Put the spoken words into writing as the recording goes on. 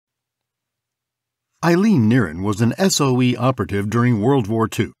Eileen Nearne was an SOE operative during World War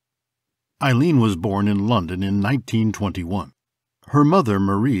II. Eileen was born in London in 1921. Her mother,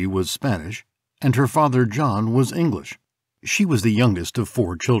 Marie, was Spanish, and her father, John, was English. She was the youngest of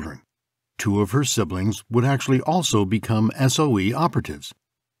 4 children. 2 of her siblings would actually also become SOE operatives.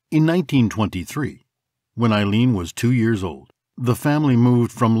 In 1923, when Eileen was 2 years old, the family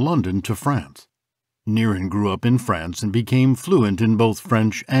moved from London to France. Nearne grew up in France and became fluent in both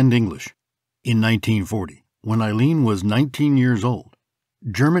French and English. In 1940, when Eileen was 19 years old,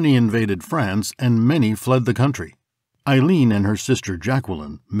 Germany invaded France and many fled the country. Eileen and her sister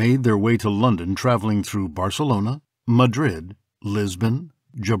Jacqueline made their way to London, traveling through Barcelona, Madrid, Lisbon,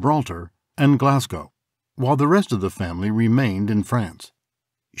 Gibraltar, and Glasgow, while the rest of the family remained in France.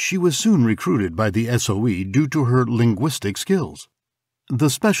 She was soon recruited by the SOE due to her linguistic skills. The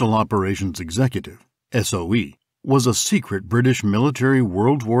Special Operations Executive, SOE, was a secret British military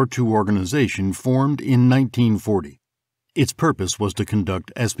World War II organization formed in 1940. Its purpose was to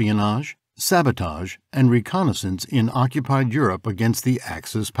conduct espionage, sabotage, and reconnaissance in occupied Europe against the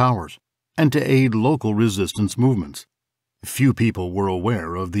Axis powers, and to aid local resistance movements. Few people were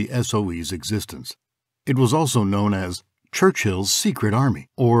aware of the SOE's existence. It was also known as Churchill's Secret Army,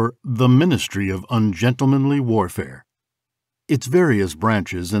 or the Ministry of Ungentlemanly Warfare. Its various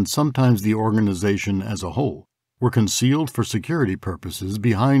branches, and sometimes the organization as a whole, were concealed for security purposes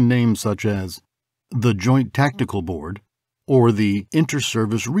behind names such as the Joint Tactical Board, or the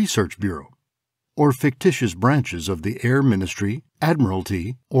Inter-Service Research Bureau, or fictitious branches of the Air Ministry,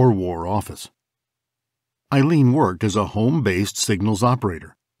 Admiralty, or War Office. Eileen worked as a home-based signals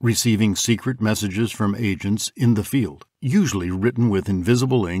operator, receiving secret messages from agents in the field, usually written with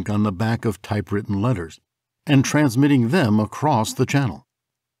invisible ink on the back of typewritten letters, and transmitting them across the channel.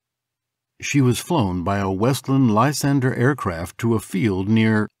 She was flown by a Westland Lysander aircraft to a field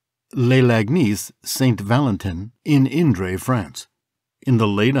near Les Lagnies Saint-Valentin in Indre, France, in the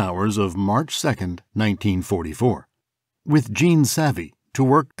late hours of March 2, 1944, with Jean Savy to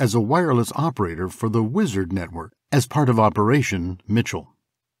work as a wireless operator for the Wizard Network as part of Operation Mitchell.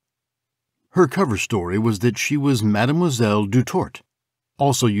 Her cover story was that she was Mademoiselle Dutort,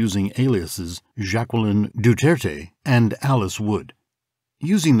 also using aliases Jacqueline Duterte and Alice Wood.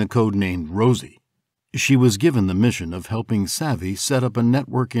 Using the code named Rosie, she was given the mission of helping Savy set up a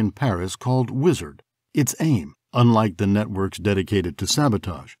network in Paris called Wizard. Its aim, unlike the networks dedicated to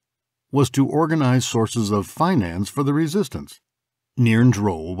sabotage, was to organize sources of finance for the resistance. Nearne's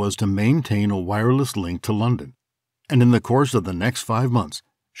role was to maintain a wireless link to London, and in the course of the next 5 months,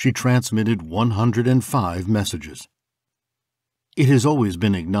 she transmitted 105 messages. It has always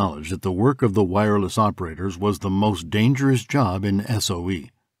been acknowledged that the work of the wireless operators was the most dangerous job in SOE.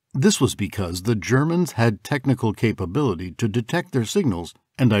 This was because the Germans had technical capability to detect their signals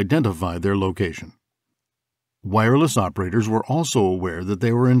and identify their location. Wireless operators were also aware that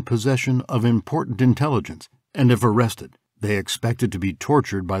they were in possession of important intelligence, and if arrested, they expected to be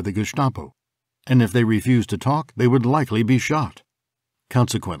tortured by the Gestapo, and if they refused to talk, they would likely be shot.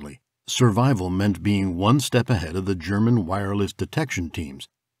 Consequently, survival meant being one step ahead of the German wireless detection teams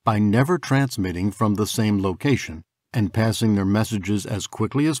by never transmitting from the same location and passing their messages as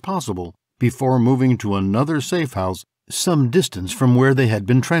quickly as possible before moving to another safe house some distance from where they had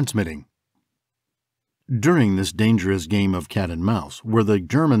been transmitting. During this dangerous game of cat and mouse, where the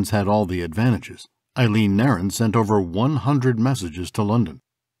Germans had all the advantages, Eileen Nearne sent over 100 messages to London.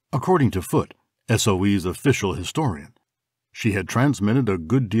 According to Foote, SOE's official historian, she had transmitted a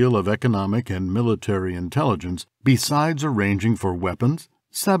good deal of economic and military intelligence besides arranging for weapons,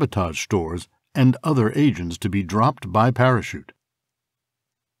 sabotage stores, and other agents to be dropped by parachute.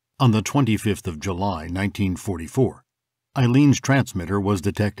 On the 25th of July, 1944, Eileen's transmitter was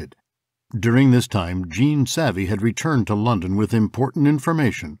detected. During this time, Jean Savy had returned to London with important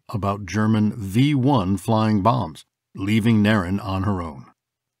information about German V-1 flying bombs, leaving Nearne on her own.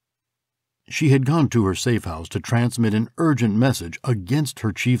 She had gone to her safe house to transmit an urgent message against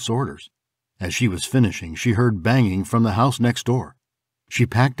her chief's orders. As she was finishing, she heard banging from the house next door. She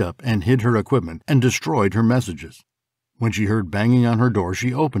packed up and hid her equipment and destroyed her messages. When she heard banging on her door,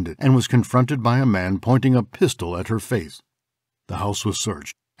 she opened it and was confronted by a man pointing a pistol at her face. The house was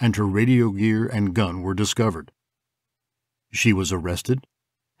searched, and her radio gear and gun were discovered. She was arrested,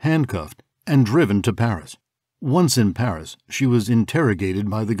 handcuffed, and driven to Paris. Once in Paris, she was interrogated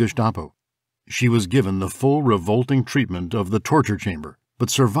by the Gestapo. She was given the full revolting treatment of the torture chamber, but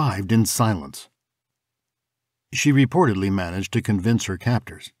survived in silence. She reportedly managed to convince her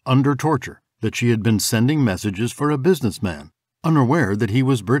captors, under torture, that she had been sending messages for a businessman, unaware that he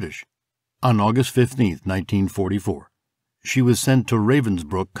was British. On August 15, 1944, she was sent to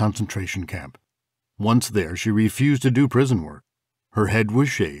Ravensbrück concentration camp. Once there, she refused to do prison work. Her head was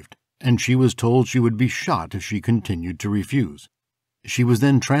shaved, and she was told she would be shot if she continued to refuse. She was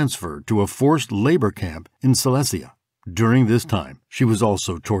then transferred to a forced labor camp in Silesia. During this time, she was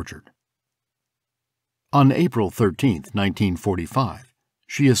also tortured. On April 13, 1945,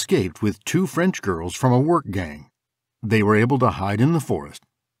 she escaped with 2 French girls from a work gang. They were able to hide in the forest,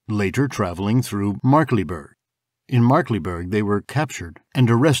 later traveling through Markkleeberg. In Markkleeberg, they were captured and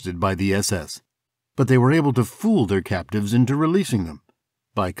arrested by the SS, but they were able to fool their captives into releasing them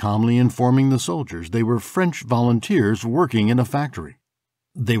by calmly informing the soldiers they were French volunteers working in a factory.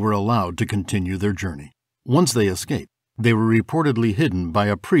 They were allowed to continue their journey. Once they escaped, they were reportedly hidden by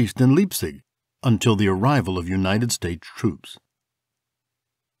a priest in Leipzig until the arrival of United States troops.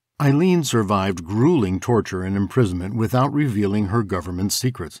 Eileen survived grueling torture and imprisonment without revealing her government's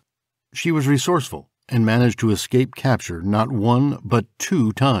secrets. She was resourceful and managed to escape capture not 1 but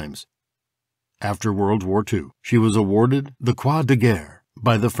 2 times. After World War II, she was awarded the Croix de Guerre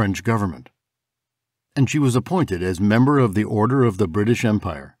by the French government, and she was appointed as member of the Order of the British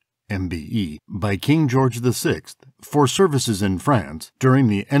Empire, MBE, by King George VI for services in France during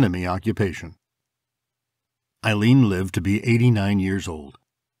the enemy occupation. Eileen lived to be 89 years old.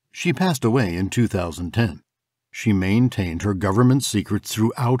 She passed away in 2010. She maintained her government secrets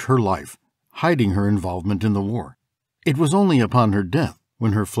throughout her life, hiding her involvement in the war. It was only upon her death,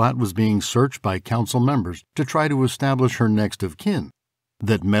 when her flat was being searched by council members to try to establish her next of kin,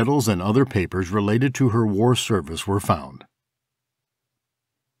 that medals and other papers related to her war service were found.